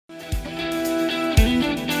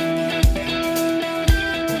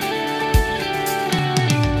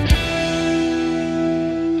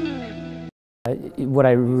What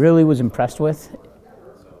I really was impressed with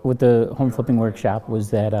the home flipping workshop was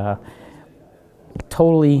that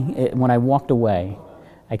when I walked away,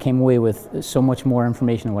 I came away with so much more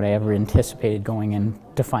information than what I ever anticipated going in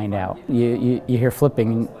to find out. You hear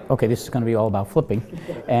flipping, okay, this is going to be all about flipping,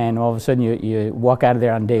 and all of a sudden you walk out of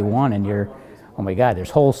there on day one and you're, oh my God,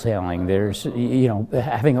 there's wholesaling, there's,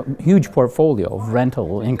 having a huge portfolio of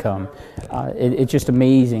rental income. It's just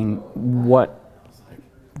amazing what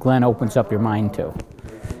Glenn opens up your mind to.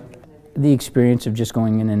 The experience of just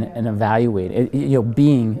going in and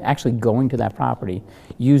evaluating, actually going to that property,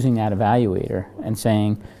 using that evaluator and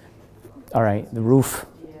saying, all right, the roof,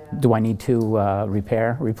 do I need to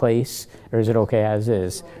repair, replace, or is it okay as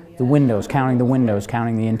is? The windows, counting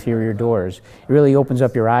the interior doors. It really opens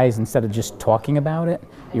up your eyes. Instead of just talking about it,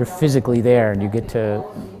 you're physically there and you get to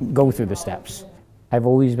go through the steps. I've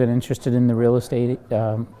always been interested in the real estate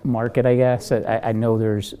market, I guess. I know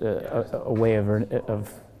there's a way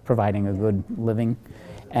of providing a good living,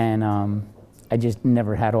 and I just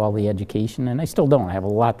never had all the education, and I still don't. I have a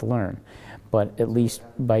lot to learn, but at least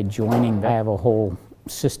by joining, I have a whole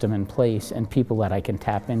system in place and people that I can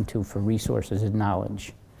tap into for resources and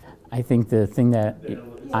knowledge. I think the thing that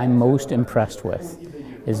I'm most impressed with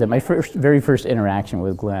is that my very first interaction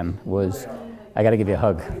with Glenn was, I got to give you a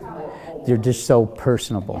hug. They're just so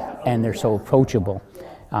personable and they're so approachable,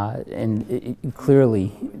 and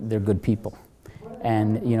clearly they're good people.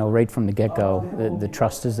 And right from the get-go, the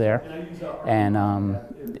trust is there, and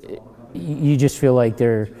you just feel like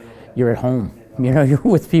you're at home. You're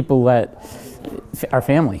with people that are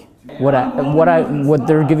family. What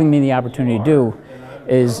they're giving me the opportunity to do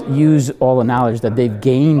is use all the knowledge that they've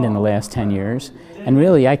gained in the last 10 years, and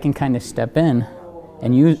really I can kind of step in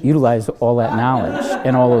and utilize all that knowledge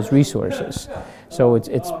and all those resources. So it's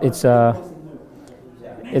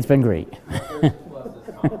been great.